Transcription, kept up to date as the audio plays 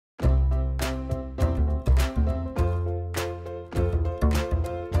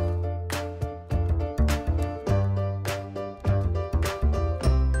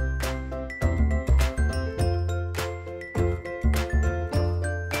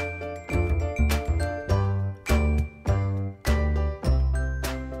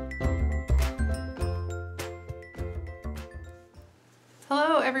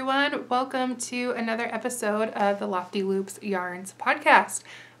everyone. Welcome to another episode of the Lofty Loops Yarns podcast.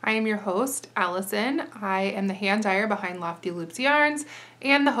 I am your host, Allison. I am the hand dyer behind Lofty Loops Yarns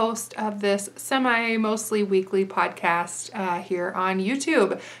and the host of this mostly weekly podcast here on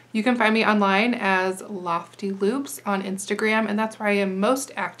YouTube. You can find me online as Lofty Loops on Instagram, and that's where I am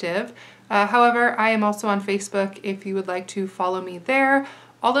most active. However, I am also on Facebook if you would like to follow me there.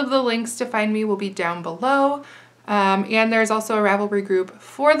 All of the links to find me will be down below. And there's also a Ravelry group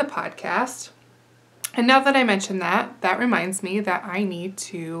for the podcast. And now that I mentioned that, that reminds me that I need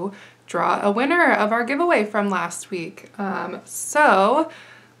to draw a winner of our giveaway from last week. So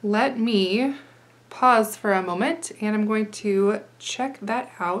let me pause for a moment and I'm going to check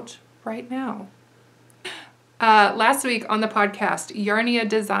that out right now. Last week on the podcast, Yarnia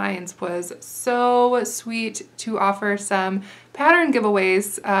Designs was so sweet to offer some pattern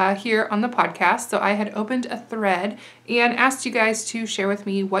giveaways here on the podcast. So I had opened a thread and asked you guys to share with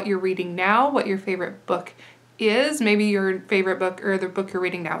me what you're reading now, what your favorite book is. Maybe your favorite book or the book you're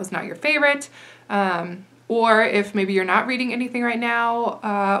reading now is not your favorite. Or if maybe you're not reading anything right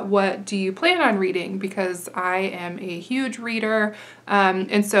now, what do you plan on reading? Because I am a huge reader.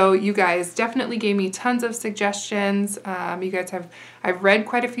 And so you guys definitely gave me tons of suggestions. I've read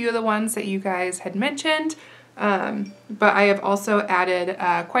quite a few of the ones that you guys had mentioned. But I have also added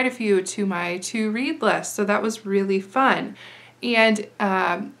quite a few to my to read list. So that was really fun. And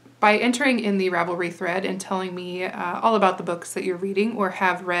by entering in the Ravelry thread and telling me all about the books that you're reading or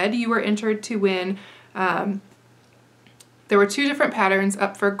have read, you were entered to win. There were two different patterns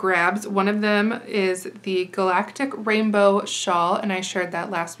up for grabs. One of them is the Galactic Rainbow Shawl, and I shared that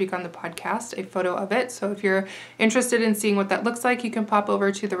last week on the podcast, a photo of it. So if you're interested in seeing what that looks like, you can pop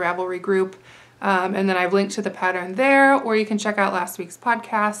over to the Ravelry group. And then I've linked to the pattern there, or you can check out last week's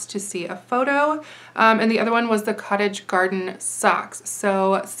podcast to see a photo. And the other one was the Cottage Garden Socks.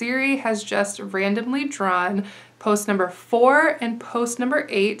 So Siri has just randomly drawn post number 4 and post number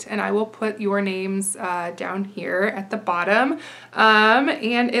 8, and I will put your names down here at the bottom.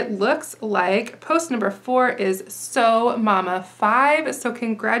 And it looks like post number 4 is So Mama 5. So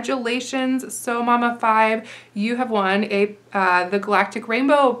congratulations, So Mama 5. You have won the Galactic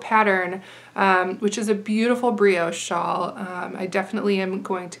Rainbow pattern, which is a beautiful brioche shawl. I definitely am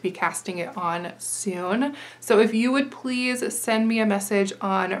going to be casting it on soon. So if you would please send me a message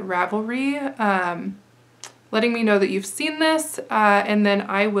on Ravelry, letting me know that you've seen this, and then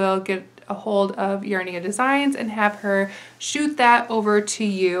I will get a hold of Yarnia Designs and have her shoot that over to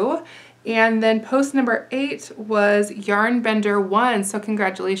you. And then post number 8 was Yarn Bender 1. So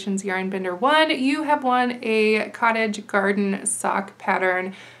congratulations, Yarn Bender 1. You have won a Cottage Garden Sock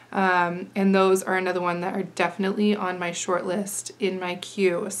pattern. And those are another one that are definitely on my short list in my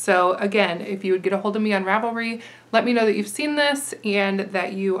queue. So again, if you would get a hold of me on Ravelry, let me know that you've seen this and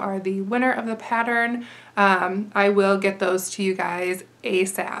that you are the winner of the pattern. I will get those to you guys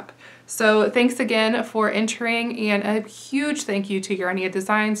ASAP. So thanks again for entering, and a huge thank you to Yarnia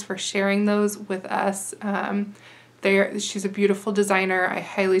Designs for sharing those with us. She's a beautiful designer. I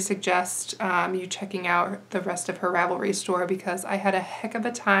highly suggest you checking out the rest of her Ravelry store because I had a heck of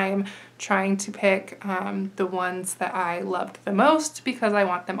a time trying to pick the ones that I loved the most because I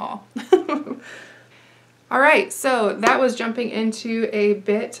want them all. All right, so that was jumping into a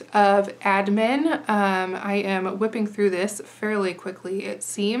bit of admin. I am whipping through this fairly quickly, it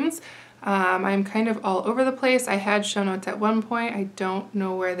seems. I'm kind of all over the place. I had show notes at one point. I don't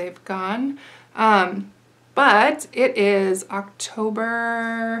know where they've gone. But it is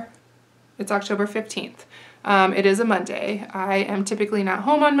October 15th. It is a Monday. I am typically not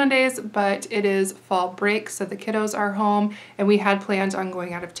home on Mondays, but it is fall break, so the kiddos are home, and we had plans on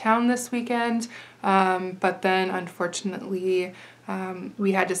going out of town this weekend, but then unfortunately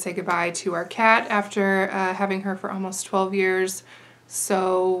we had to say goodbye to our cat after having her for almost 12 years,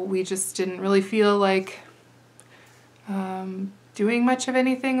 so we just didn't really feel like doing much of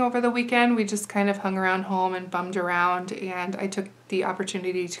anything over the weekend. We just kind of hung around home and bummed around, and I took the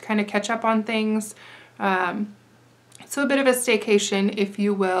opportunity to kind of catch up on things. So a bit of a staycation, if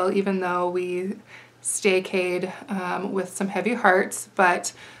you will, even though we staycayed with some heavy hearts.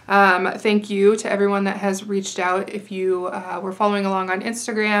 But thank you to everyone that has reached out. If you were following along on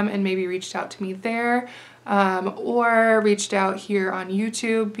Instagram and maybe reached out to me there, or reached out here on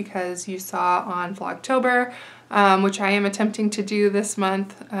YouTube because you saw on VLOGTOBER, which I am attempting to do this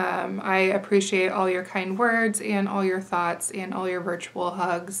month. I appreciate all your kind words and all your thoughts and all your virtual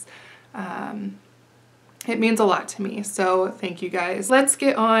hugs. It means a lot to me, so thank you guys. Let's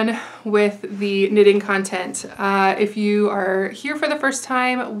get on with the knitting content. If you are here for the first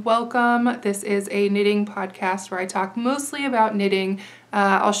time, welcome. This is a knitting podcast where I talk mostly about knitting,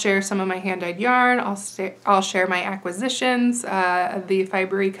 I'll share some of my hand-dyed yarn. I'll share my acquisitions, the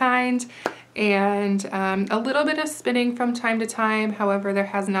fibery kind, and a little bit of spinning from time to time. However, there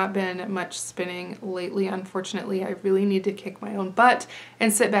has not been much spinning lately, unfortunately. I really need to kick my own butt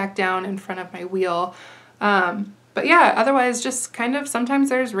and sit back down in front of my wheel. But yeah, otherwise just kind of sometimes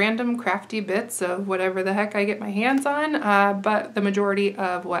there's random crafty bits of whatever the heck I get my hands on, but the majority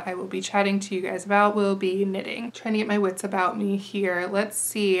of what I will be chatting to you guys about will be knitting. Trying to get my wits about me here. Let's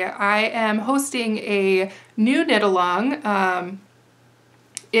see, I am hosting a new knit along.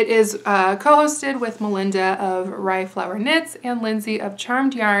 It is co-hosted with Melinda of Rye Flower Knits and Lindsay of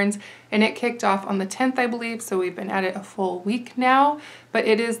Charmed Yarns, and it kicked off on the 10th, I believe, so we've been at it a full week now. But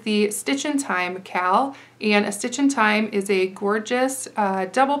it is the Stitch in Time Cal, and a Stitch in Time is a gorgeous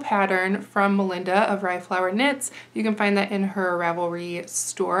double pattern from Melinda of Rye Flower Knits. You can find that in her Ravelry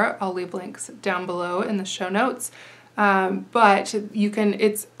store. I'll leave links down below in the show notes. But you can,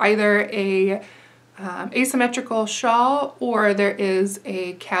 it's either a asymmetrical shawl or there is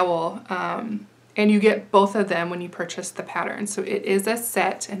a cowl, and you get both of them when you purchase the pattern. So it is a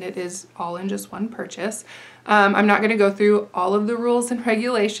set and it is all in just one purchase. I'm not going to go through all of the rules and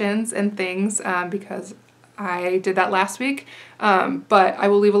regulations and things because I did that last week, but I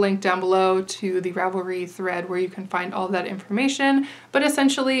will leave a link down below to the Ravelry thread where you can find all that information. But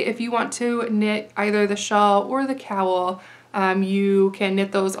essentially, if you want to knit either the shawl or the cowl, you can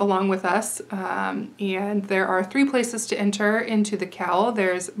knit those along with us, and there are 3 places to enter into the cowl.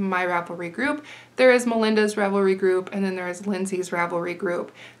 There's my Ravelry group, there is Melinda's Ravelry group, and then there is Lindsay's Ravelry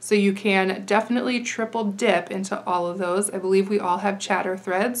group. So you can definitely triple dip into all of those. I believe we all have chatter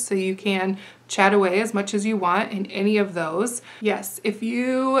threads, so you can chat away as much as you want in any of those. Yes, if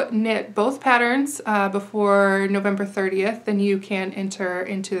you knit both patterns before November 30th, then you can enter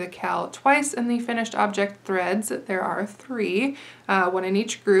into the cal twice in the finished object threads. There are 3, one in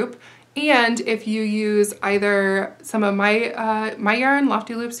each group. And if you use either some of my my yarn,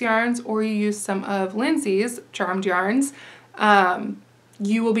 Lofty Loops yarns, or you use some of Lindsay's Charmed Yarns,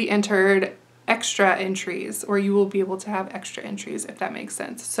 you will be entered extra entries, or you will be able to have extra entries, if that makes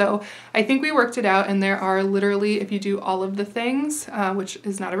sense. So I think we worked it out, and there are literally, if you do all of the things, which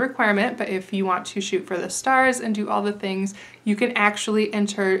is not a requirement, but if you want to shoot for the stars and do all the things, you can actually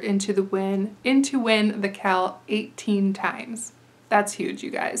enter into win the cal 18 times. That's huge,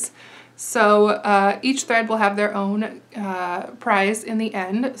 you guys. So each thread will have their own prize in the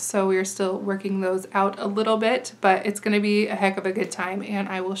end, so we're still working those out a little bit, but it's going to be a heck of a good time, and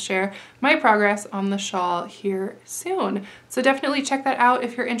I will share my progress on the shawl here soon. So definitely check that out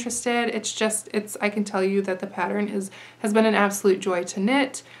if you're interested. I can tell you that the pattern has been an absolute joy to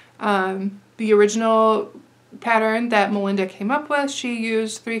knit. The original pattern that Melinda came up with, she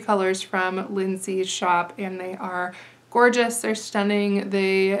used 3 colors from Lindsay's shop, and they are gorgeous, they're stunning.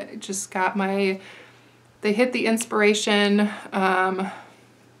 They just got they hit the inspiration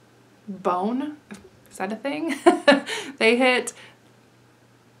bone. Is that a thing? They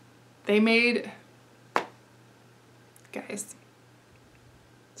made, guys,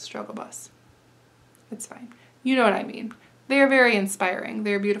 struggle bus. It's fine. You know what I mean. They are very inspiring.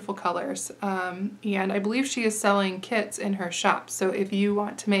 They're beautiful colors. And I believe she is selling kits in her shop. So if you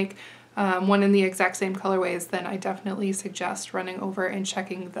want to make one in the exact same colorways, then I definitely suggest running over and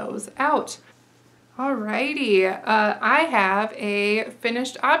checking those out. Alrighty, I have a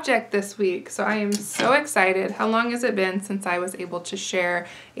finished object this week, so I am so excited. How long has it been since I was able to share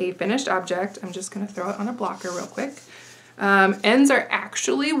a finished object? I'm just going to throw it on a blocker real quick. Ends are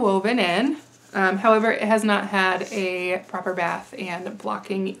actually woven in, however, it has not had a proper bath and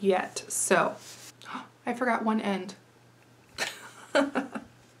blocking yet, so I forgot one end.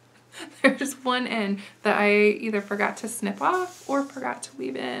 There's one end that I either forgot to snip off or forgot to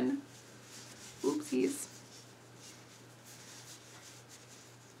weave in. Oopsies.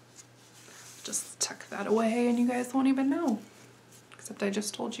 Just tuck that away and you guys won't even know. Except I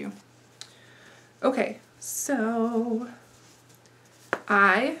just told you. Okay, so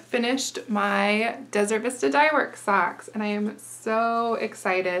I finished my Desert Vista Dyeworks socks and I am so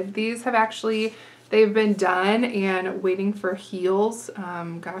excited. These have actually, they've been done and waiting for heels,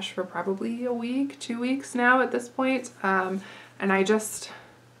 gosh, for probably a week, 2 weeks now at this point. And I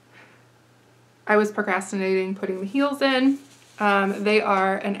was procrastinating putting the heels in. They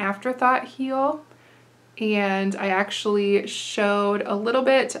are an afterthought heel, and I actually showed a little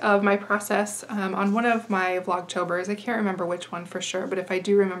bit of my process on one of my Vlogtobers. I can't remember which one for sure, but if I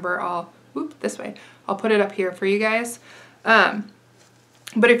do remember, I'll put it up here for you guys.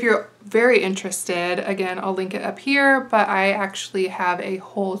 But if you're very interested, again, I'll link it up here, but I actually have a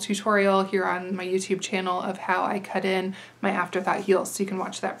whole tutorial here on my YouTube channel of how I cut in my afterthought heels, so you can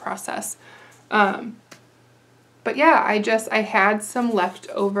watch that process. But yeah, I had some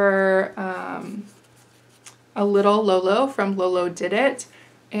leftover, a little Lolo from Lolo Did It,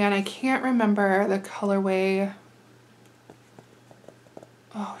 and I can't remember the colorway.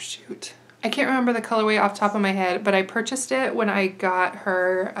 Oh shoot. I can't remember the colorway off the top of my head, but I purchased it when I got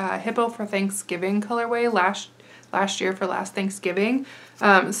her Hippo for Thanksgiving colorway last year for last Thanksgiving.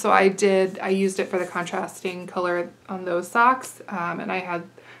 So I used it for the contrasting color on those socks, and I had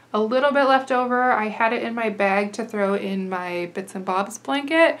a little bit left over. I had it in my bag to throw in my Bits and Bobs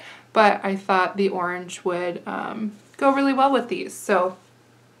blanket, but I thought the orange would go really well with these. So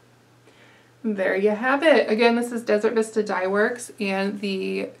there you have it. Again, this is Desert Vista Dye Works, and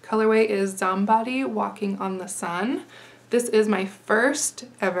the colorway is Zombody Walking on the Sun. This is my first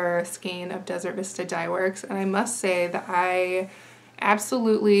ever skein of Desert Vista Dye Works, and I must say that I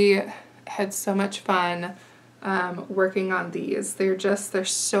absolutely had so much fun working on these. They're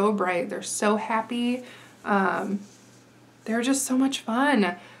so bright. They're so happy. They're just so much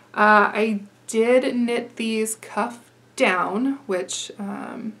fun. I did knit these cuff down, which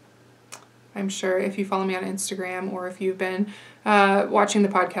I'm sure if you follow me on Instagram or if you've been watching the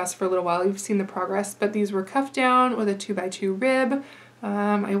podcast for a little while, you've seen the progress, but these were cuffed down with a 2x2 rib.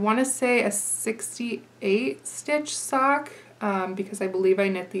 I want to say a 68 stitch sock because I believe I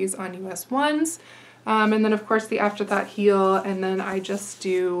knit these on US 1s. And then of course the afterthought heel, and then I just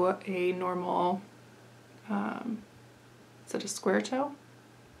do a normal, is it a square toe?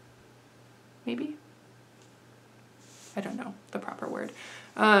 Maybe? I don't know the proper word.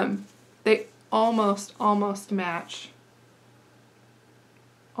 They almost match.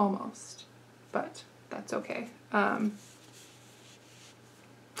 Almost, but that's okay.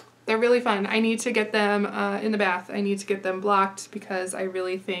 They're really fun. I need to get them in the bath. I need to get them blocked because I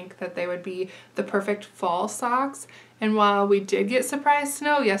really think that they would be the perfect fall socks. And while we did get surprise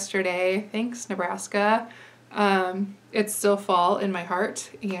snow yesterday, thanks Nebraska, it's still fall in my heart,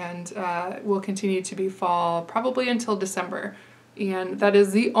 and will continue to be fall probably until December. And that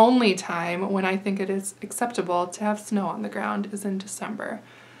is the only time when I think it is acceptable to have snow on the ground, is in December.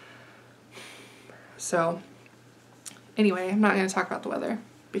 So anyway, I'm not going to talk about the weather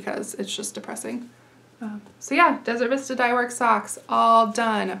because it's just depressing. So yeah, Desert Vista Dye Works socks, all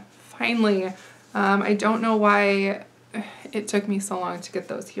done, finally. I don't know why it took me so long to get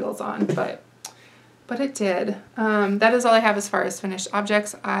those heels on, but it did. That is all I have as far as finished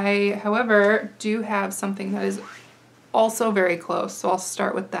objects. I, however, do have something that is also very close, so I'll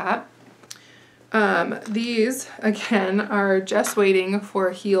start with that. These, again, are just waiting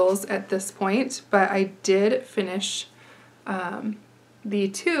for heels at this point, but I did finish the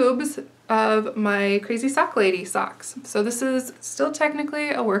tubes of my Crazy Sock Lady socks. So this is still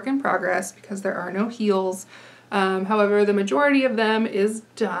technically a work in progress because there are no heels. However, the majority of them is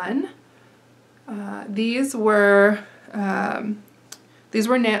done. These were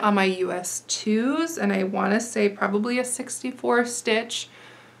knit on my US 2s, and I want to say probably a 64 stitch.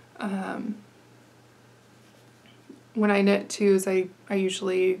 When I knit 2s, I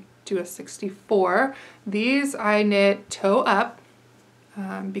usually do a 64. These I knit toe up,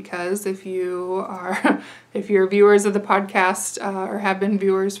 because if you're viewers of the podcast or have been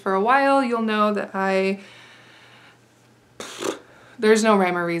viewers for a while, you'll know that there's no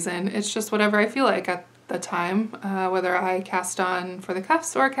rhyme or reason. It's just whatever I feel like at the time, whether I cast on for the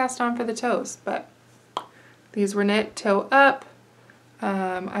cuffs or cast on for the toes. But these were knit toe up.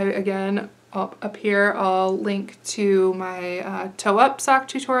 Again, up here I'll link to my toe up sock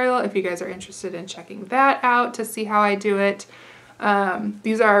tutorial if you guys are interested in checking that out to see how I do it.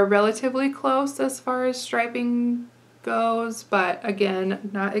 These are relatively close as far as striping goes, but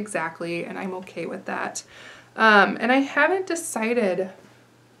again, not exactly, and I'm okay with that. And I haven't decided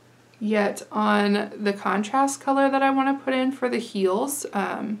yet on the contrast color that I want to put in for the heels,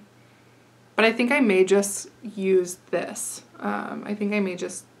 but I think I may just use this. I think I may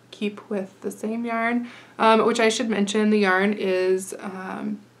just keep with the same yarn, which I should mention, the yarn is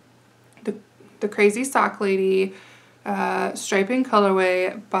the Crazy Sock Lady striping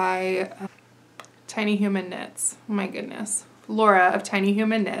colorway by Tiny Human Knits. Oh my goodness, Laura of Tiny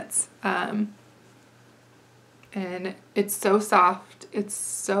Human Knits. And it's so soft, it's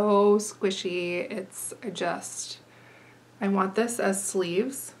so squishy, I want this as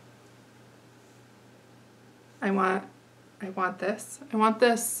sleeves. I want this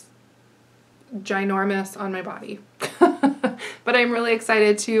ginormous on my body. But I'm really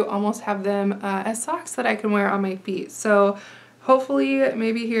excited to almost have them as socks that I can wear on my feet. So hopefully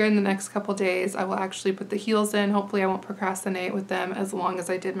maybe here in the next couple days I will actually put the heels in. Hopefully I won't procrastinate with them as long as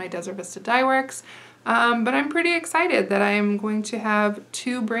I did my Desert Vista dye works. But I'm pretty excited that I'm going to have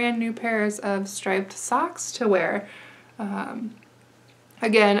 2 brand new pairs of striped socks to wear.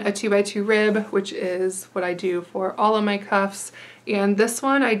 Again, a 2x2 rib, which is what I do for all of my cuffs. And this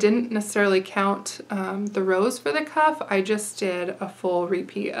one, I didn't necessarily count the rows for the cuff. I just did a full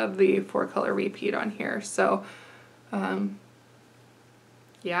repeat of the 4-color repeat on here. So,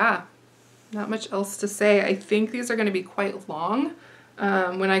 yeah, not much else to say. I think these are going to be quite long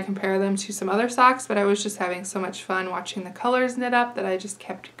when I compare them to some other socks, but I was just having so much fun watching the colors knit up that I just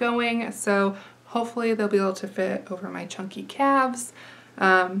kept going. So hopefully they'll be able to fit over my chunky calves.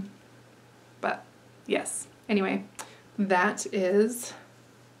 But yes, anyway, that is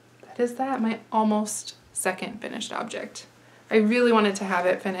my almost second finished object. I really wanted to have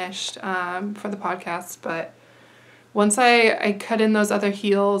it finished for the podcast, but once I cut in those other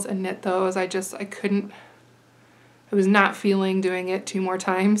heels and knit those, I was not feeling doing it 2 more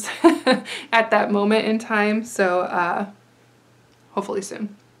times at that moment in time. So hopefully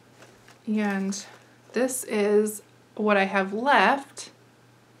soon. And this is what I have left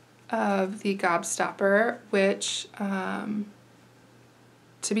of the Gobstopper, which to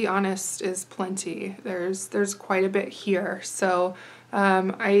be honest is plenty. There's quite a bit here. So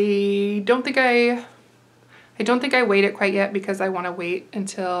I don't think I weighed it quite yet because I want to wait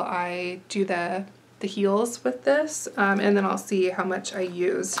until I do the heels with this, and then I'll see how much I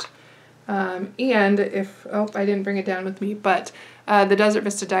used. And if, I didn't bring it down with me, but the Desert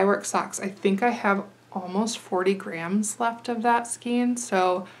Vista dye work socks, I think I have almost 40 grams left of that skein,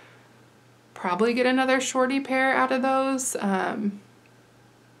 so probably get another shorty pair out of those.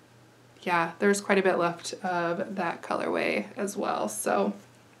 Yeah, there's quite a bit left of that colorway as well. So,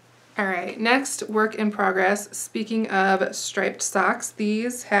 all right, next work in progress. Speaking of striped socks,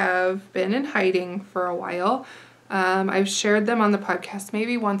 these have been in hiding for a while. I've shared them on the podcast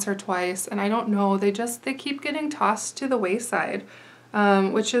maybe once or twice, and I don't know, they keep getting tossed to the wayside,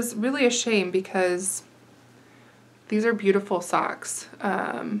 which is really a shame because these are beautiful socks.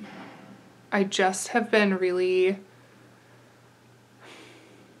 I just have been really,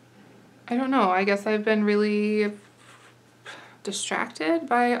 I don't know, I guess I've been really distracted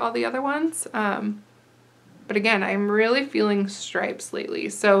by all the other ones. But again, I'm really feeling stripes lately.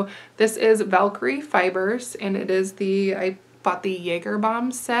 So this is Valkyrie Fibers, and it is I bought the Jaeger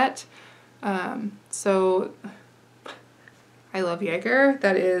Bomb set. So I love Jaeger.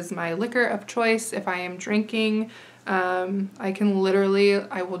 That is my liquor of choice if I am drinking. I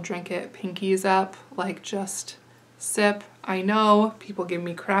will drink it pinkies up, like just sip. I know people give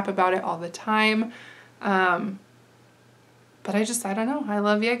me crap about it all the time. But I don't know, I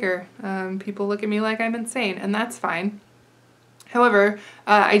love Jaeger. People look at me like I'm insane, and that's fine. However,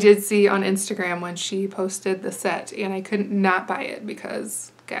 I did see on Instagram when she posted the set, and I couldn't not buy it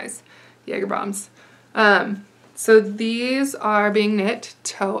because, guys, Jaeger Bombs. So these are being knit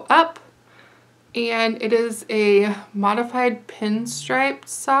toe up, and it is a modified pinstripe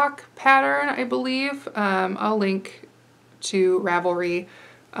sock pattern, I believe. I'll link to Ravelry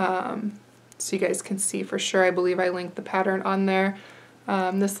so you guys can see for sure. I believe I linked the pattern on there.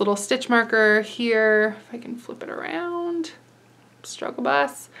 This little stitch marker here, if I can flip it around, struggle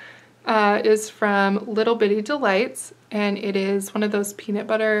bus, is from Little Bitty Delights, and it is one of those peanut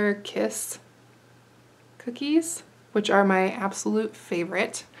butter kiss cookies, which are my absolute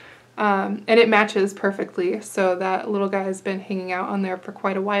favorite. And it matches perfectly, so that little guy has been hanging out on there for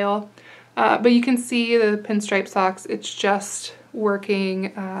quite a while. But you can see the pinstripe socks, it's just working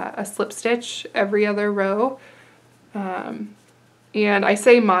a slip stitch every other row. And I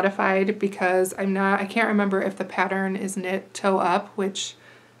say modified because I can't remember if the pattern is knit toe up, which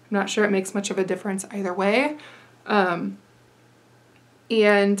I'm not sure it makes much of a difference either way. And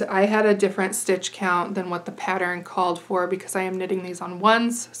I had a different stitch count than what the pattern called for because I am knitting these on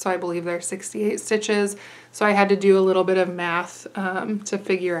ones, so I believe they're 68 stitches. So I had to do a little bit of math to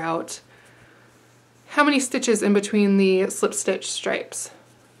figure out how many stitches in between the slip stitch stripes.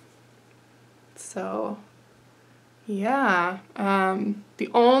 So yeah, the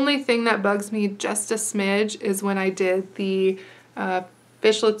only thing that bugs me just a smidge is when I did the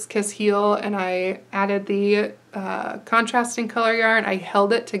Fish Lips Kiss heel and I added the contrasting color yarn. I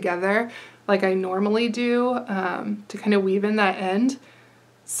held it together like I normally do to kind of weave in that end,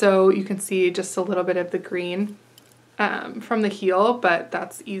 so you can see just a little bit of the green from the heel, but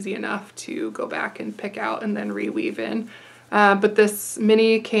that's easy enough to go back and pick out and then reweave in. But this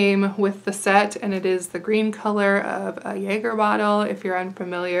mini came with the set, and it is the green color of a Jaeger bottle, if you're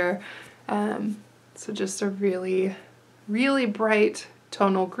unfamiliar. So just a really really bright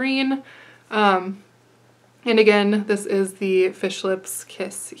tonal green. And again, this is the Fish Lips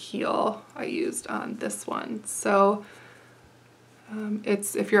Kiss heel I used on this one. So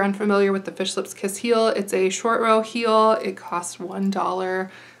it's, if you're unfamiliar with the Fish Lips Kiss heel, it's a short row heel. It costs $1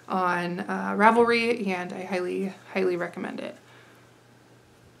 on Ravelry, and I highly, highly recommend it.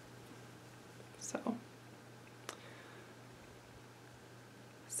 So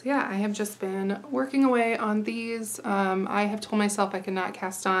yeah, I have just been working away on these. I have told myself I cannot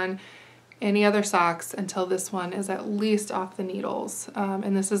cast on any other socks until this one is at least off the needles.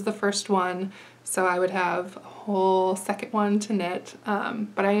 And this is the first one, so I would have a whole second one to knit.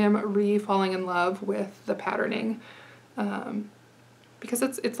 But I am re-falling in love with the patterning, because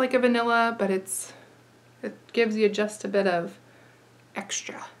it's like a vanilla, but it gives you just a bit of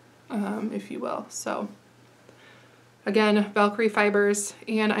extra, if you will. So again, Valkyrie fibers,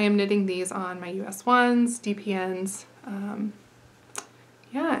 and I am knitting these on my US ones, DPNs.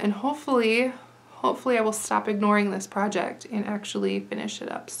 Yeah, and hopefully I will stop ignoring this project and actually finish it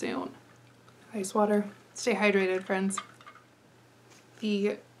up soon. Ice water. Stay hydrated, friends.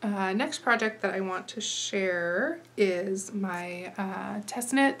 The next project that I want to share is my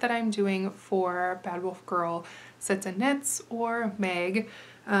test knit that I'm doing for Bad Wolf Girl Sits and Knits, or Meg,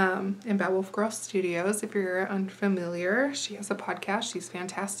 in Bad Wolf Girl Studios. If you're unfamiliar, she has a podcast. She's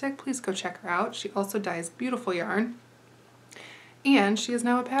fantastic. Please go check her out. She also dyes beautiful yarn, and she is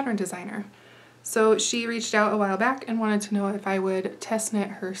now a pattern designer. So she reached out a while back and wanted to know if I would test knit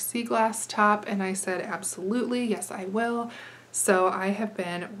her sea glass top, and I said absolutely, yes I will. So I have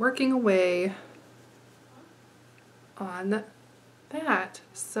been working away on that.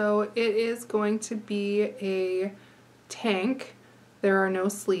 So it is going to be a tank. There are no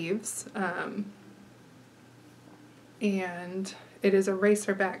sleeves, and it is a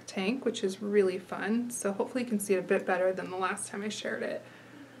racer back tank, which is really fun. So hopefully you can see it a bit better than the last time I shared it.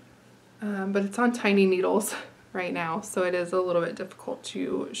 But it's on tiny needles right now, so it is a little bit difficult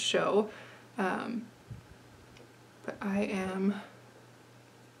to show. But I am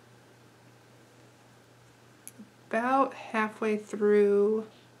about halfway through.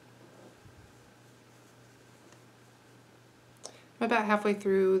 I'm about halfway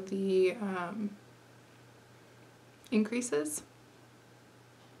through the increases.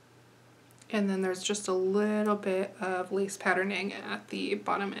 And then there's just a little bit of lace patterning at the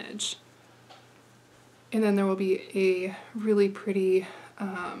bottom edge. And then there will be a really pretty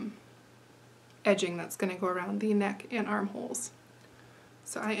edging that's going to go around the neck and armholes.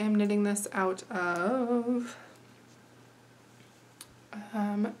 So I am knitting this out of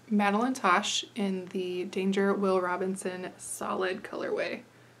MadTosh in the Danger Will Robinson solid colorway.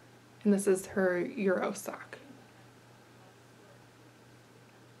 And this is her Euro sock.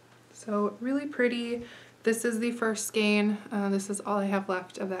 So really pretty. This is the first skein. This is all I have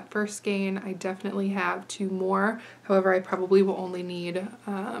left of that first skein. I definitely have 2 more. However, I probably will only need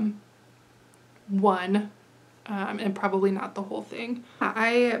 1, and probably not the whole thing.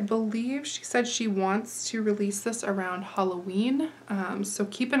 I believe she said she wants to release this around Halloween. So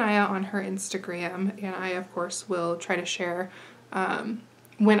keep an eye out on her Instagram, and I of course will try to share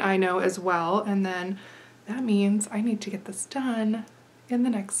when I know as well. And then that means I need to get this done in the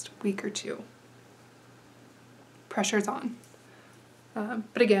next week or 2. Pressure's on.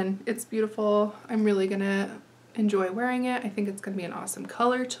 But again, it's beautiful. I'm really gonna enjoy wearing it. I think it's gonna be an awesome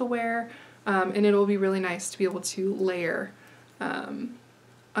color to wear, and it'll be really nice to be able to layer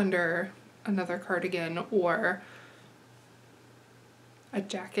under another cardigan or a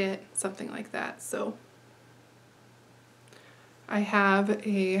jacket, something like that. So I have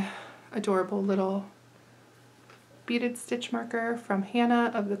a adorable little beaded stitch marker from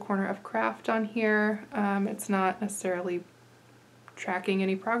Hannah of the Corner of Craft on here. It's not necessarily tracking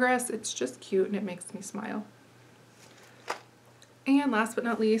any progress, it's just cute and it makes me smile. And last but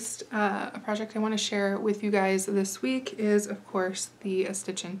not least, a project I want to share with you guys this week is of course the A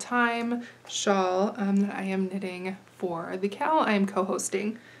Stitch in Time shawl that I am knitting for the Cal I am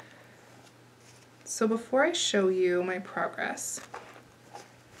co-hosting. So before I show you my progress,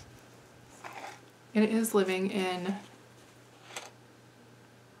 and it is living in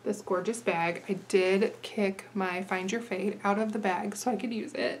this gorgeous bag. I did kick my Find Your Fade out of the bag so I could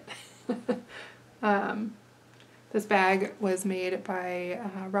use it. This bag was made by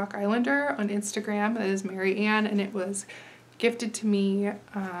Rock Islander on Instagram. That is Mary Ann, and it was gifted to me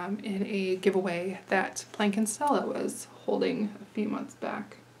in a giveaway that Plank and Stella was holding a few months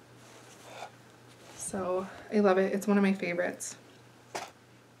back. So I love it. It's one of my favorites.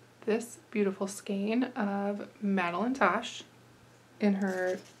 This beautiful skein of MadTosh in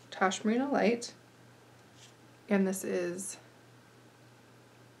her Tosh Merino Light And this is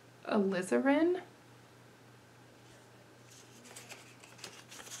alizarin.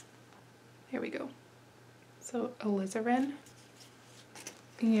 Here we go. So alizarin,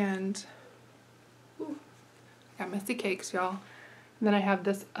 and ooh, I got messy cakes, y'all. And then I have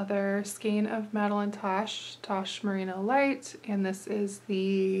this other skein of MadTosh Merino Light, and this is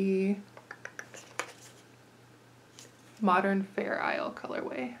the Modern Fair Isle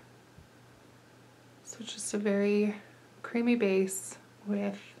colorway. So it's just a very creamy base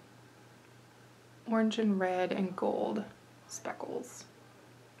with orange and red and gold speckles.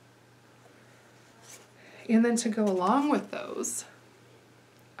 And then to go along with those,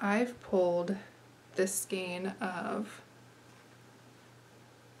 I've pulled this skein of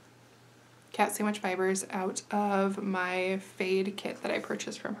cat sandwich fibers out of my fade kit that I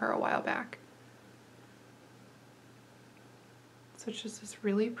purchased from her a while back. So it's just this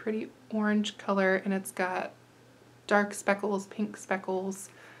really pretty orange color, and it's got dark speckles, pink speckles.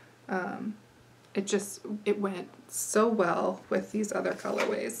 It went so well with these other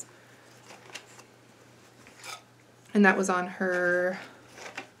colorways. And that was on her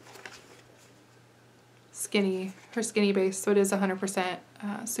skinny base, so it is 100%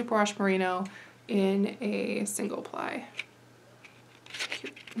 superwash merino in a single ply.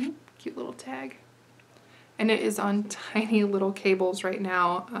 Cute little tag. And it is on tiny little cables right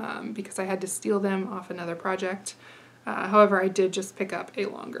now because I had to steal them off another project. However, I did just pick up a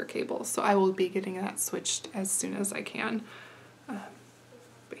longer cable, so I will be getting that switched as soon as I can.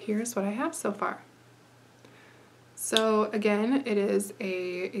 But here's what I have so far. So again, it is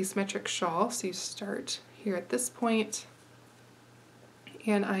a asymmetric shawl, so you start here at this point,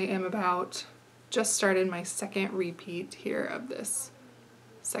 and I am about just started my second repeat here of this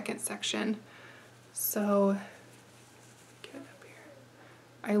second section. So get it up here.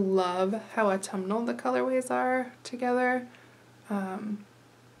 I love how autumnal the colorways are together. I'm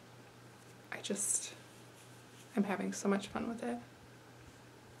having so much fun with it.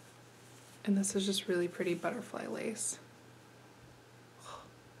 And this is just really pretty butterfly lace.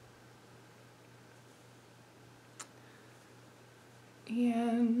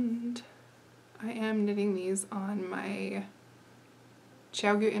 And I am knitting these on my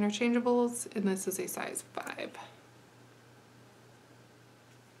Xiaogu interchangeables, and this is a size 5.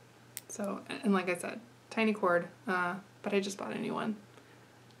 So, and like I said, tiny cord, but I just bought a new one.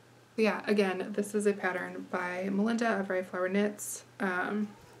 Yeah, again, this is a pattern by Melinda of Rye Flower Knits.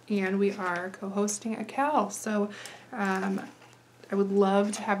 And we are co-hosting a cowl, so I would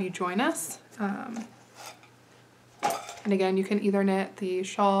love to have you join us. And again, you can either knit the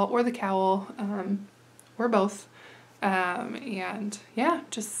shawl or the cowl, or both. And yeah,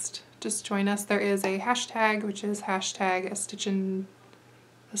 just join us. There is a hashtag, which is hashtag a stitch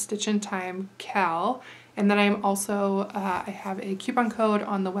in time cowl. And then I'm also, I have a coupon code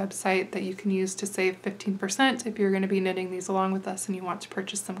on the website that you can use to save 15% if you're going to be knitting these along with us and you want to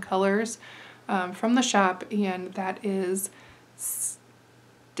purchase some colors from the shop, and that is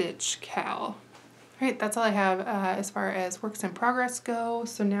Stitch Cowl. All right, that's all I have as far as works in progress go.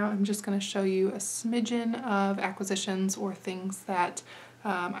 So now I'm just going to show you a smidgen of acquisitions or things that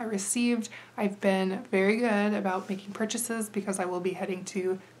I received. I've been very good about making purchases because I will be heading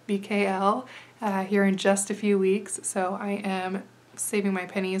to BKL here in just a few weeks, so I am saving my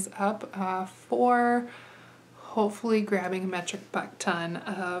pennies up for hopefully grabbing a metric buck ton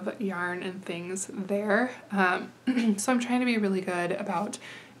of yarn and things there. So I'm trying to be really good about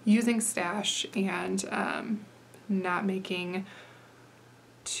using stash and not making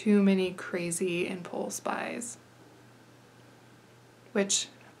too many crazy impulse buys, which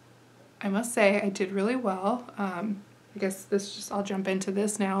I must say I did really well. I guess I'll jump into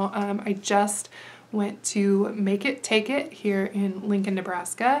this now. I just went to Make It Take It here in Lincoln,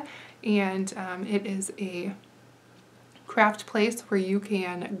 Nebraska, and it is a craft place where you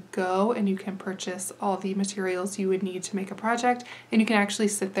can go and you can purchase all the materials you would need to make a project, and you can actually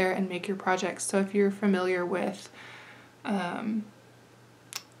sit there and make your projects. So if you're familiar with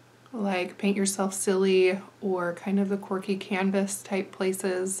like Paint Yourself Silly or kind of the quirky canvas type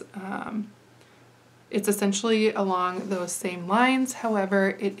places, it's essentially along those same lines.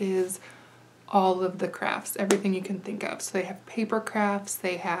 However, it is all of the crafts, everything you can think of. So they have paper crafts,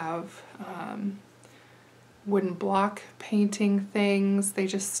 they have wooden block painting things.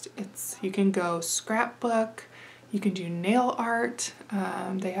 You can go scrapbook, you can do nail art.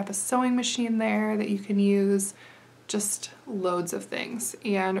 They have a sewing machine there that you can use, just loads of things.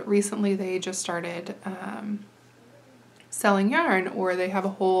 And recently they just started selling yarn, or they have a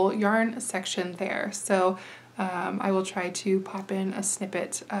whole yarn section there. So I will try to pop in a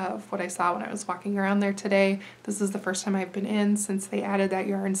snippet of what I saw when I was walking around there today. This is the first time I've been in since they added that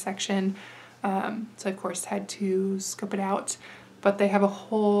yarn section. So of course had to scope it out, but they have a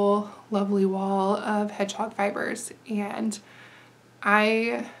whole lovely wall of hedgehog fibers, and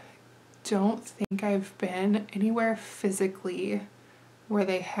I don't think I've been anywhere physically where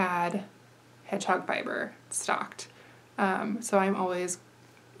they had hedgehog fiber stocked. So I'm always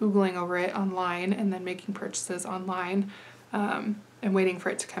Googling over it online and then making purchases online and waiting for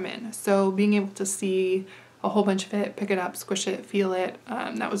it to come in. So being able to see a whole bunch of it, pick it up, squish it, feel it,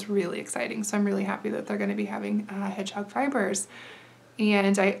 that was really exciting. So I'm really happy that they're going to be having hedgehog fibers.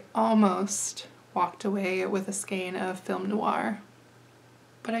 And I almost walked away with a skein of Film Noir,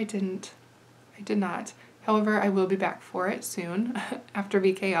 but I didn't. I did not. However, I will be back for it soon after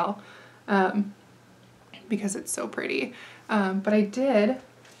VKL because it's so pretty. But I did,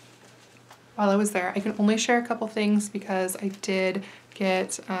 while I was there, I can only share a couple things because I did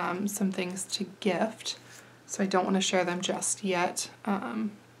get some things to gift. So I don't want to share them just yet,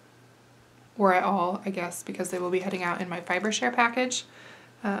 or at all, I guess, because they will be heading out in my fiber share package.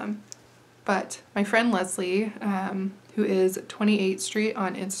 But my friend Leslie, who is 28th Street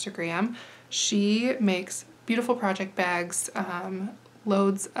on Instagram, she makes beautiful project bags,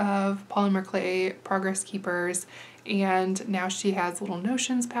 loads of polymer clay progress keepers, and now she has little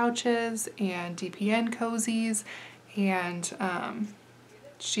notions pouches and DPN cozies, and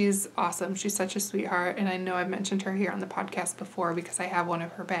she's awesome. She's such a sweetheart, and I know I've mentioned her here on the podcast before because I have one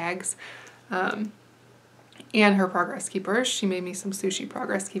of her bags and her progress keepers. She made me some sushi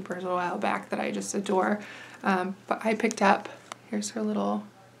progress keepers a while back that I just adore. But I picked up, here's her little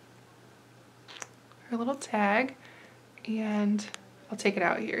tag, and I'll take it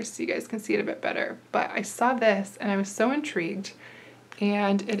out here so you guys can see it a bit better. But I saw this and I was so intrigued,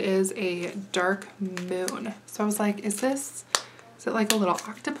 and it is a dark moon. So I was like, is it like a little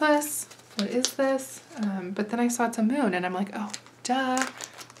octopus? What is this? But then I saw it's a moon and I'm like, oh, duh,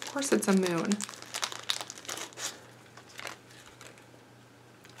 of course it's a moon.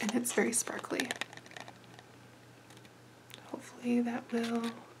 And it's very sparkly. Hopefully that will...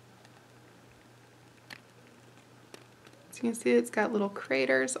 So you can see it's got little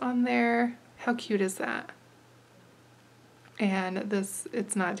craters on there. How cute is that? And this,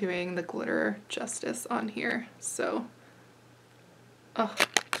 it's not doing the glitter justice on here. So, oh,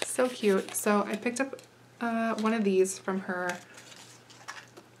 so cute. So I picked up one of these from her.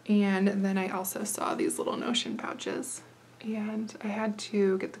 And then I also saw these little notion pouches. And I had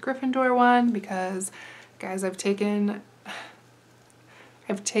to get the Gryffindor one because, guys, I've taken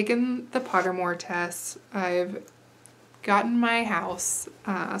the Pottermore test. I've gotten my house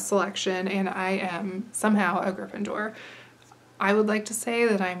selection, and I am somehow a Gryffindor. I would like to say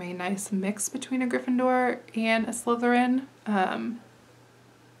that I'm a nice mix between a Gryffindor and a Slytherin,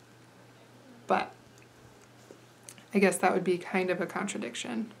 but I guess that would be kind of a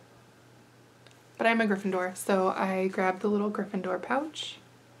contradiction. But I'm a Gryffindor, so I grabbed the little Gryffindor pouch.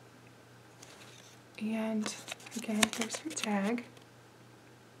 And again, here's her tag.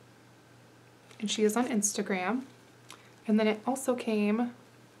 And she is on Instagram. And then it also came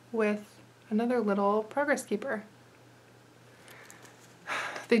with another little progress keeper.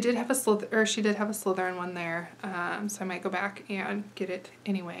 They did have she did have a Slytherin one there, so I might go back and get it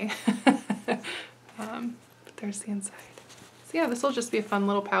anyway. But there's the inside. So yeah, this will just be a fun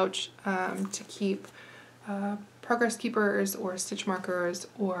little pouch to keep progress keepers or stitch markers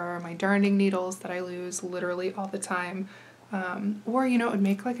or my darning needles that I lose literally all the time. Or, you know, it would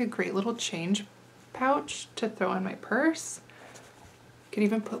make like a great little change pouch to throw in my purse. You could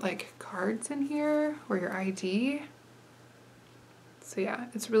even put like cards in here or your ID. So yeah,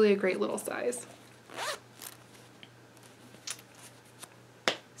 it's really a great little size.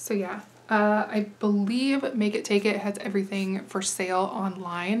 So yeah, I believe Make It Take It has everything for sale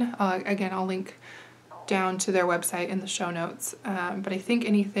online. Again, I'll link down to their website in the show notes. But I think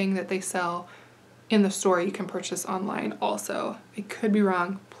anything that they sell in the store you can purchase online also. I could be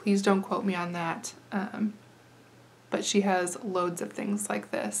wrong. Please don't quote me on that. But she has loads of things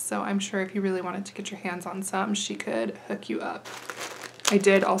like this. So I'm sure if you really wanted to get your hands on some, she could hook you up. I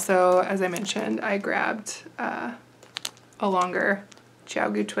did also, as I mentioned, I grabbed a longer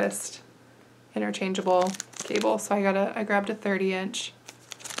Chiaogu twist interchangeable cable. So I grabbed a 30-inch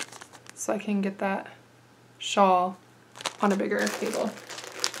so I can get that shawl on a bigger cable.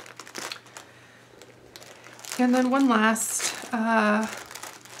 And then one last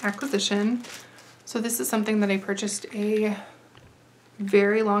acquisition. So this is something that I purchased a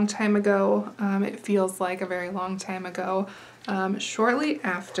very long time ago. It feels like a very long time ago, shortly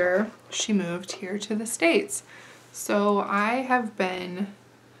after she moved here to the States. So I have been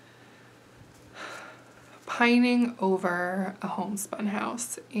pining over a homespun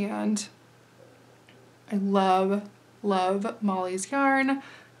house, and I love Molly's yarn.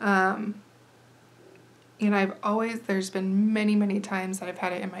 And there's been many times that I've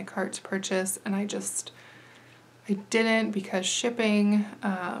had it in my cart to purchase, and I didn't because shipping,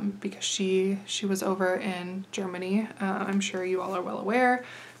 because she was over in Germany. I'm sure you all are well aware.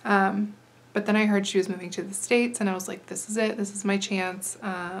 But then I heard she was moving to the States, and I was like, this is it. This is my chance.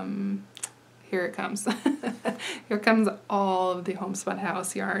 Here it comes. Here comes all of the homespun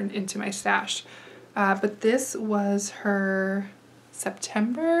house yarn into my stash. But this was her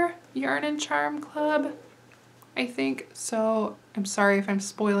September Yarn and Charm Club, I think. So I'm sorry if I'm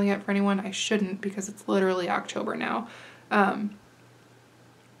spoiling it for anyone. I shouldn't, because it's literally October now. However,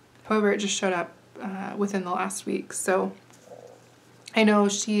 it just showed up within the last week. So I know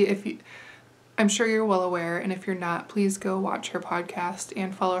I'm sure you're well aware, and if you're not, please go watch her podcast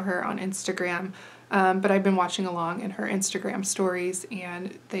and follow her on Instagram. But I've been watching along in her Instagram stories,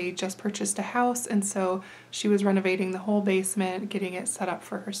 and they just purchased a house, and so she was renovating the whole basement, getting it set up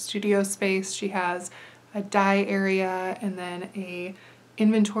for her studio space. She has a dye area, and then a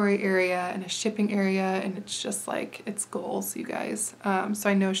inventory area, and a shipping area, and it's just like, it's goals, you guys. So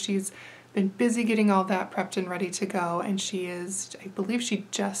I know she's been busy getting all that prepped and ready to go, and I believe she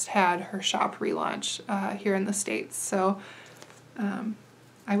just had her shop relaunch here in the States. So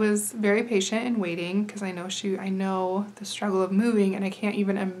I was very patient in waiting, because I know the struggle of moving, and I can't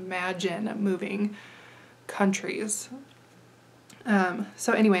even imagine moving countries.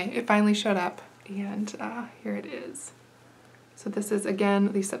 So anyway, it finally showed up, and here it is. So this is,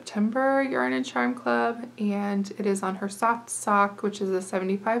 again, the September Yarn and Charm Club, and it is on her soft sock, which is a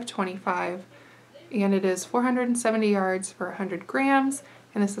 75/25, and it is 470 yards for 100 grams,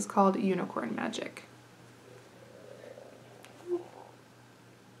 and this is called Unicorn Magic.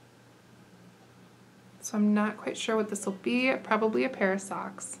 So I'm not quite sure what this will be, probably a pair of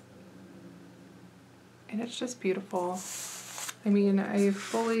socks. And it's just beautiful. I mean, I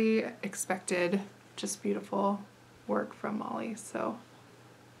fully expected just beautiful work from Molly, so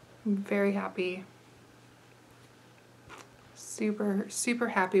I'm very happy. Super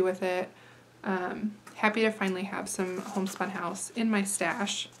happy with it. Happy to finally have some homespun house in my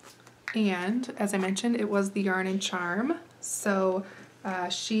stash. And as I mentioned, it was the Yarn and Charm. So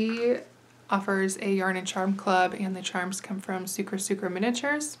she offers a Yarn and Charm club, and the charms come from Sucre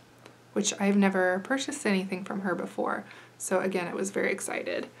Miniatures, which I've never purchased anything from her before. So again, I was very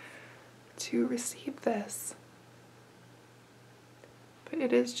excited to receive this. But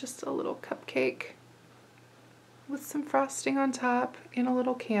it is just a little cupcake with some frosting on top and a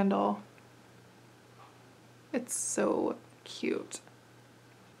little candle. It's so cute.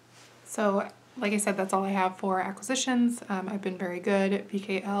 So like I said, that's all I have for acquisitions. I've been very good.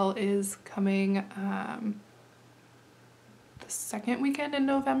 VKL is coming the second weekend in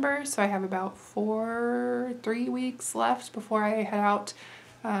November, so I have about 3 weeks left before I head out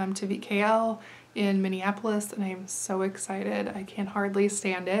to VKL in Minneapolis, and I'm so excited. I can hardly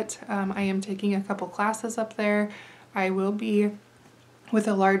stand it. I am taking a couple classes up there. I will be with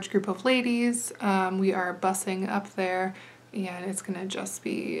a large group of ladies. We are busing up there, and it's gonna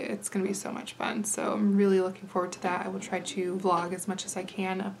be so much fun. So I'm really looking forward to that. I will try to vlog as much as I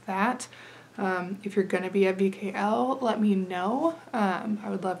can of that. If you're gonna be at VKL, let me know. I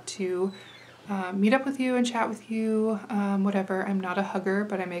would love to meet up with you and chat with you, whatever. I'm not a hugger,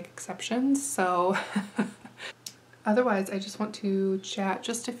 but I make exceptions, so otherwise I just want to chat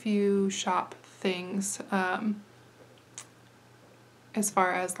just a few shop things as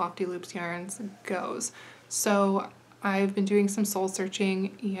far as Lofty Loops yarns goes. So I've been doing some soul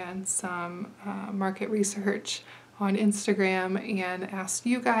searching and some market research on Instagram and asked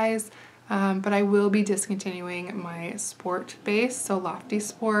you guys, but I will be discontinuing my sport base, so Lofty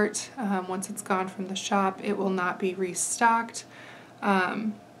Sport. Once it's gone from the shop, it will not be restocked.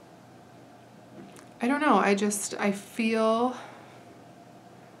 I don't know, I feel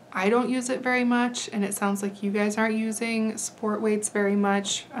I don't use it very much, and it sounds like you guys aren't using sport weights very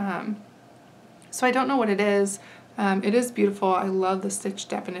much. So I don't know what it is. It is beautiful. I love the stitch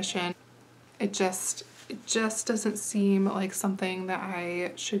definition. It just doesn't seem like something that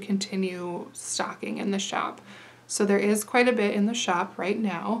I should continue stocking in the shop. So there is quite a bit in the shop right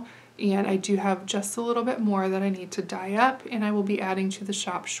now, and I do have just a little bit more that I need to dye up, and I will be adding to the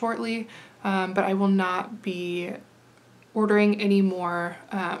shop shortly, but I will not be ordering any more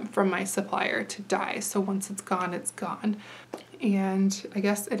from my supplier to dye. So once it's gone, it's gone. And I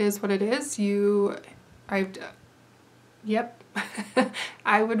guess it is what it is. Yep.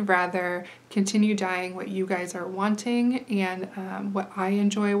 I would rather continue dyeing what you guys are wanting and what I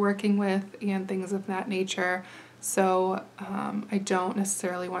enjoy working with and things of that nature. So I don't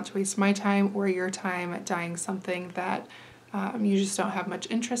necessarily want to waste my time or your time dyeing something that you just don't have much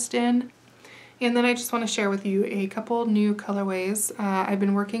interest in. And then I just want to share with you a couple new colorways. I've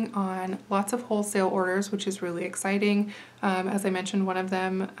been working on lots of wholesale orders, which is really exciting. As I mentioned, one of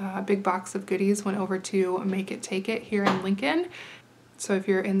them, a big box of goodies, went over to Make It Take It here in Lincoln. So if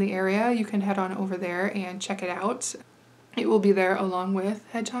you're in the area, you can head on over there and check it out. It will be there along with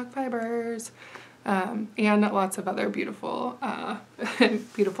hedgehog fibers and lots of other beautiful,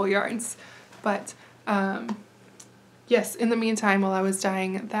 beautiful yarns. But yes, in the meantime, while I was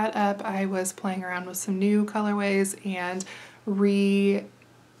dyeing that up, I was playing around with some new colorways and re-dyeing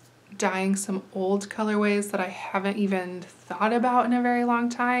some old colorways that I haven't even thought about in a very long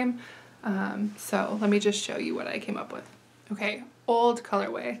time. So let me just show you what I came up with. Okay, old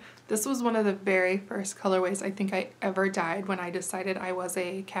colorway. This was one of the very first colorways I think I ever dyed when I decided I was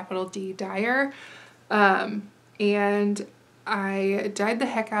a capital D dyer. And I dyed the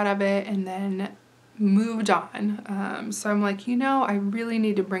heck out of it and then moved on. So I'm like, you know, I really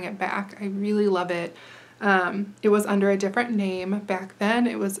need to bring it back. I really love it. It was under a different name back then.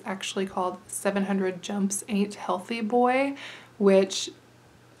 It was actually called 700 Jumps Ain't Healthy Boy, which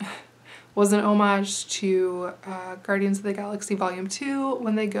was an homage to Guardians of the Galaxy Volume 2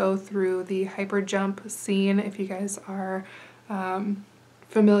 when they go through the hyper jump scene, if you guys are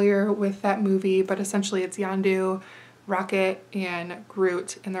familiar with that movie. But essentially it's Yondu, Rocket, and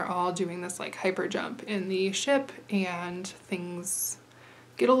Groot, and they're all doing this like hyper jump in the ship, and things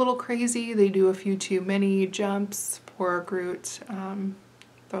get a little crazy. They do a few too many jumps. Poor Groot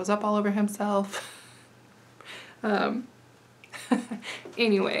throws up all over himself.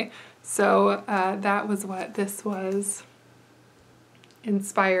 Anyway, so that was what this was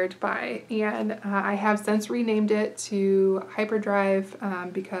inspired by, and I have since renamed it to Hyperdrive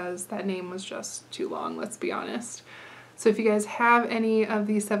because that name was just too long, let's be honest. So if you guys have any of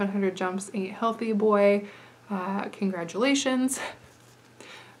these 700 Jumps Ain't Healthy Boy, congratulations.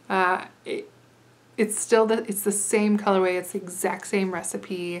 It's the same colorway, it's the exact same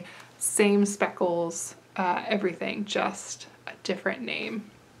recipe, same speckles, everything, just a different name.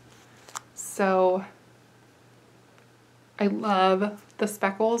 So I love the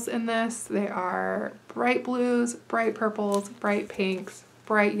speckles in this. They are bright blues, bright purples, bright pinks,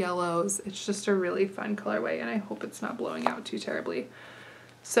 bright yellows. It's just a really fun colorway, and I hope it's not blowing out too terribly.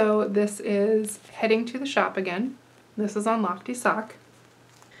 So this is heading to the shop again. This is on Lofty Sock.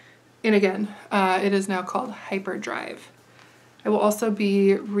 And again, it is now called Hyperdrive. I will also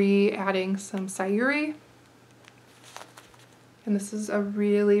be re-adding some Sayuri. And this is a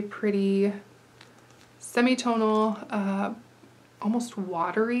really pretty semi-tonal, almost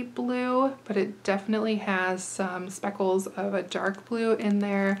watery blue, but it definitely has some speckles of a dark blue in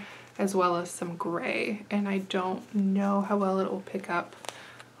there, as well as some gray. And I don't know how well it will pick up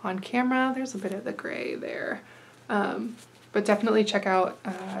on camera. There's a bit of the gray there. But definitely check out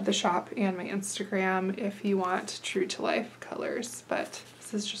the shop and my Instagram if you want true to life colors. But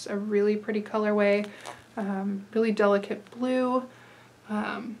this is just a really pretty colorway, really delicate blue,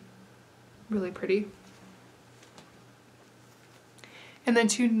 really pretty. And then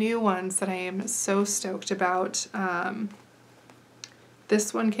two new ones that I am so stoked about.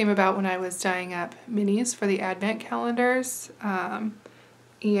 This one came about when I was dyeing up minis for the advent calendars.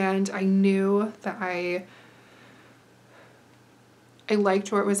 And I knew that I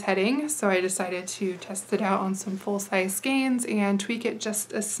liked where it was heading, so I decided to test it out on some full-size skeins and tweak it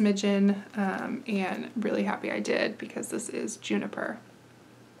just a smidgen, and really happy I did, because this is Juniper.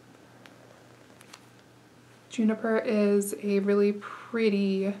 Juniper is a really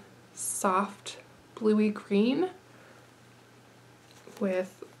pretty soft bluey green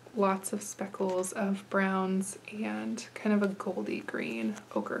with lots of speckles of browns and kind of a goldy green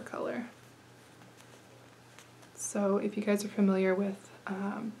ochre color. So if you guys are familiar with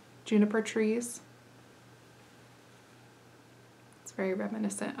juniper trees, it's very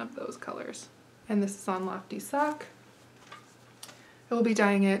reminiscent of those colors. And this is on Lofty Sock. I will be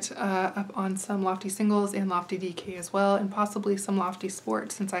dyeing it up on some Lofty Singles and Lofty DK as well, and possibly some Lofty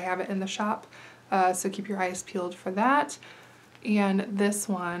Sport since I have it in the shop. So keep your eyes peeled for that. And this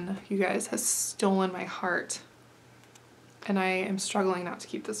one, you guys, has stolen my heart. And I am struggling not to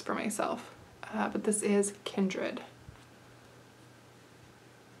keep this for myself. But this is Kindred.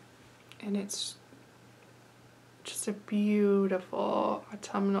 And it's Just a beautiful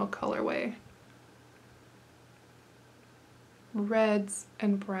autumnal colorway. Reds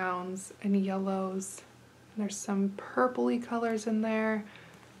and browns and yellows. And there's some purpley colors in there.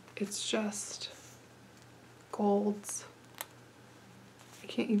 It's just golds. I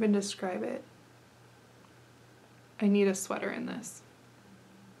can't even describe it. I need a sweater in this.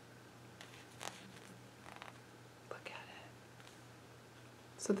 Look at it.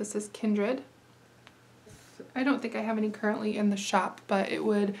 So this is Kindred. I don't think I have any currently in the shop, but it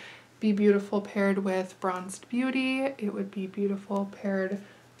would be beautiful paired with Bronzed Beauty. It would be beautiful paired,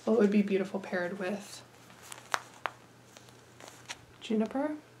 well, it would be beautiful paired with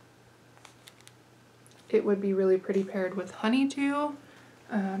Juniper. It would be really pretty paired with Honeydew.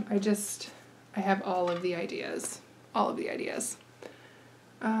 I have all of the ideas.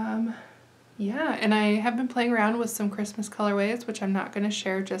 Yeah, and I have been playing around with some Christmas colorways, which I'm not going to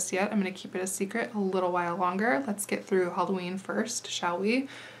share just yet. I'm going to keep it a secret a little while longer. Let's get through Halloween first, shall we?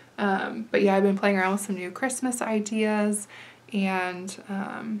 But yeah, I've been playing around with some new Christmas ideas, and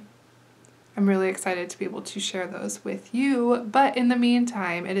I'm really excited to be able to share those with you. But in the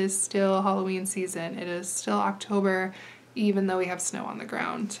meantime, it is still Halloween season. It is still October, even though we have snow on the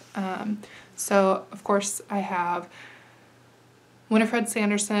ground. So, of course, I have Winifred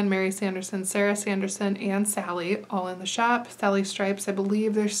Sanderson, Mary Sanderson, Sarah Sanderson, and Sally all in the shop. Sally Stripes, I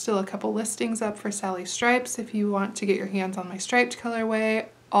believe there's still a couple listings up for Sally Stripes if you want to get your hands on my striped colorway.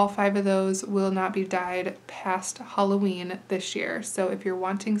 All 5 of those will not be dyed past Halloween this year. So if you're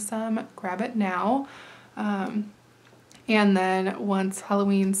wanting some, grab it now. And then once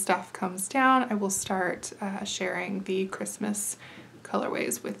Halloween stuff comes down, I will start sharing the Christmas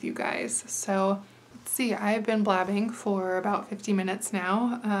colorways with you guys. So let's see, I've been blabbing for about 50 minutes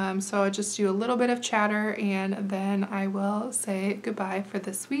now. So I'll just do a little bit of chatter and then I will say goodbye for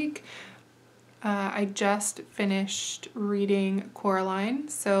this week. I just finished reading Coraline,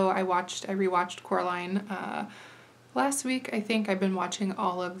 so I rewatched Coraline last week. I think I've been watching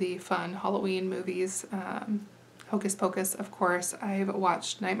all of the fun Halloween movies. Hocus Pocus, of course. I've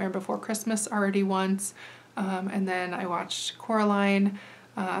watched Nightmare Before Christmas already once, and then I watched Coraline,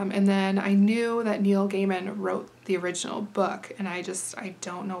 and then I knew that Neil Gaiman wrote the original book, and I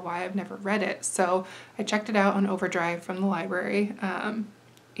don't know why I've never read it. So I checked it out on Overdrive from the library,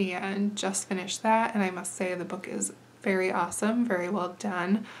 and just finished that, and I must say the book is very awesome, very well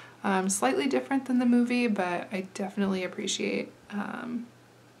done. Slightly different than the movie, but I definitely appreciate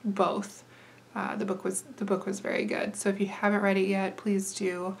both. The book was very good. So if you haven't read it yet, please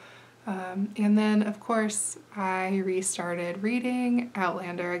do. And then of course I restarted reading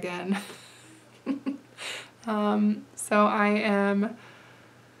Outlander again. So I am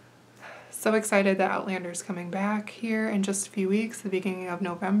so excited that Outlander's coming back here in just a few weeks, the beginning of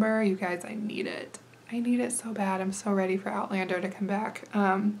November. You guys, I need it. I need it so bad. I'm so ready for Outlander to come back.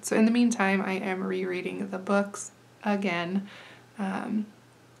 So in the meantime, I am rereading the books again.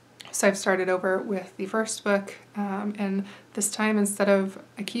 So I've started over with the first book, and this time instead of,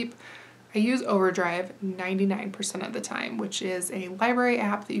 I use Overdrive 99% of the time, which is a library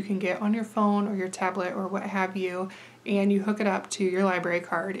app that you can get on your phone or your tablet or what have you, and you hook it up to your library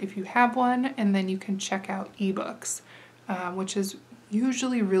card if you have one, and then you can check out ebooks, which is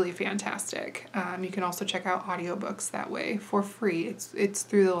usually really fantastic. You can also check out audiobooks that way for free. It's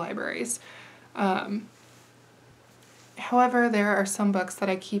through the libraries. However, there are some books that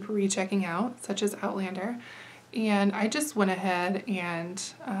I keep rechecking out, such as Outlander, and I just went ahead and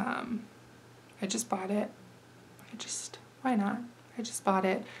I just bought it. Why not? I just bought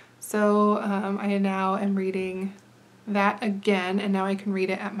it. So I now am reading that again, and now I can read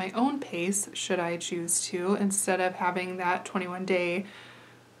it at my own pace, should I choose to, instead of having that 21-day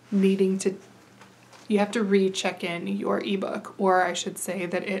needing to, you have to recheck in your ebook, or I should say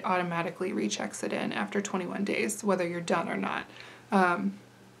that it automatically rechecks it in after 21 days, whether you're done or not.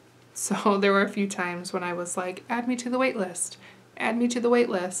 So there were a few times when I was like, add me to the wait list, add me to the wait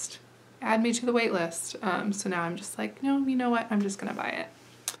list, add me to the wait list. So now I'm just like, no, you know what? I'm just gonna buy it.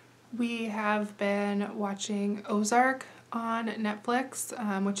 We have been watching Ozark on Netflix,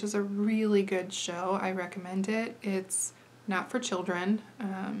 which is a really good show. I recommend it. It's not for children.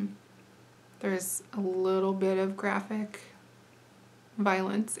 There's a little bit of graphic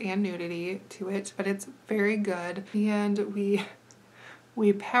violence and nudity to it, but it's very good. And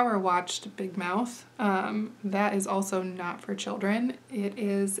we power watched Big Mouth. That is also not for children. It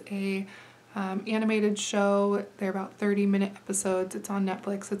is a animated show. They're about 30-minute episodes. It's on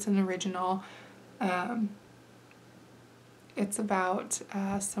Netflix. It's an original. It's about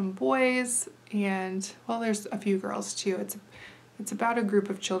some boys and, well, there's a few girls too. it's about a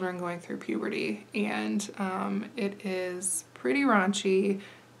group of children going through puberty, and it is pretty raunchy,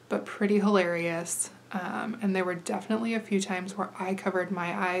 but pretty hilarious. And there were definitely a few times where I covered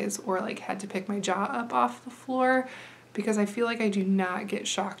my eyes or like had to pick my jaw up off the floor, because I feel like I do not get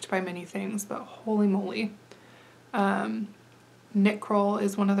shocked by many things, but holy moly. Nick Kroll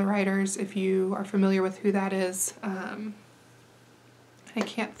is one of the writers, if you are familiar with who that is. I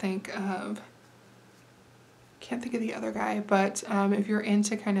can't think of the other guy, but if you're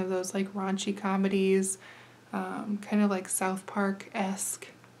into kind of those like raunchy comedies, kind of like South Park-esque,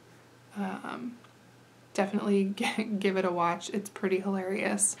 definitely give it a watch. It's pretty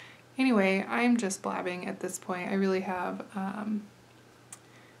hilarious. Anyway, I'm just blabbing at this point. I really have,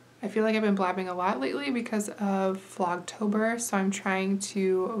 I feel like I've been blabbing a lot lately because of Vlogtober, so I'm trying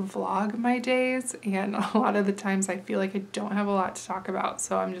to vlog my days, and a lot of the times I feel like I don't have a lot to talk about,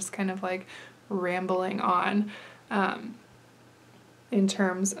 so I'm just kind of like rambling on in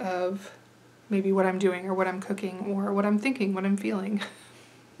terms of maybe what I'm doing or what I'm cooking or what I'm thinking, what I'm feeling.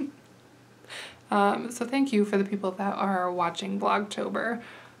 So thank you for the people that are watching Vlogtober.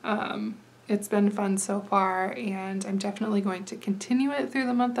 It's been fun so far, and I'm definitely going to continue it through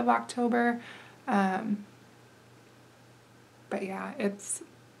the month of October. But yeah, it's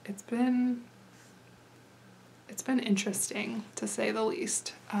been interesting, to say the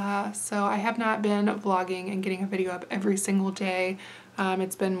least. So I have not been vlogging and getting a video up every single day.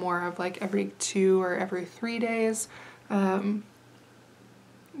 It's been more of like every 2 or every 3 days.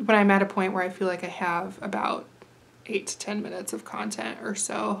 But I'm at a point where I feel like I have about 8 to 10 minutes of content or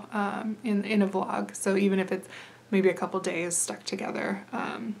so in a vlog. So even if it's maybe a couple days stuck together.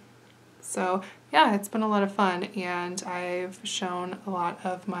 So yeah, it's been a lot of fun, and I've shown a lot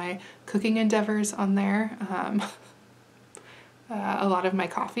of my cooking endeavors on there. A lot of my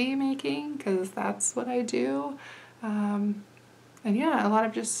coffee making, because that's what I do. And yeah, a lot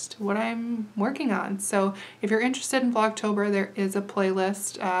of just what I'm working on. So if you're interested in Vlogtober, there is a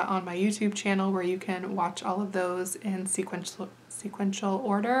playlist on my YouTube channel where you can watch all of those in sequential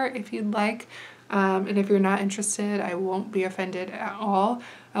order if you'd like. And if you're not interested, I won't be offended at all.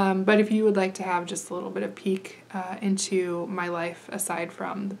 But if you would like to have just a little bit of peek into my life aside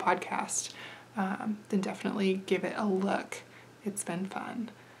from the podcast, then definitely give it a look. It's been fun.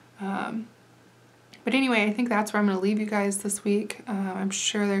 But anyway, I think that's where I'm going to leave you guys this week. I'm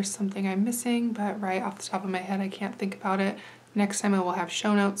sure there's something I'm missing, but right off the top of my head, I can't think about it. Next time I will have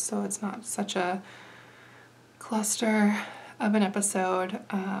show notes, so it's not such a cluster of an episode.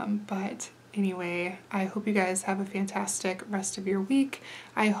 But anyway, I hope you guys have a fantastic rest of your week.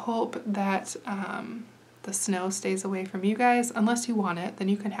 I hope that the snow stays away from you guys. Unless you want it, then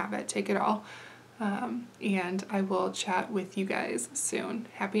you can have it. Take it all. And I will chat with you guys soon.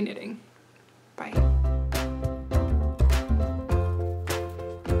 Happy knitting. Bye.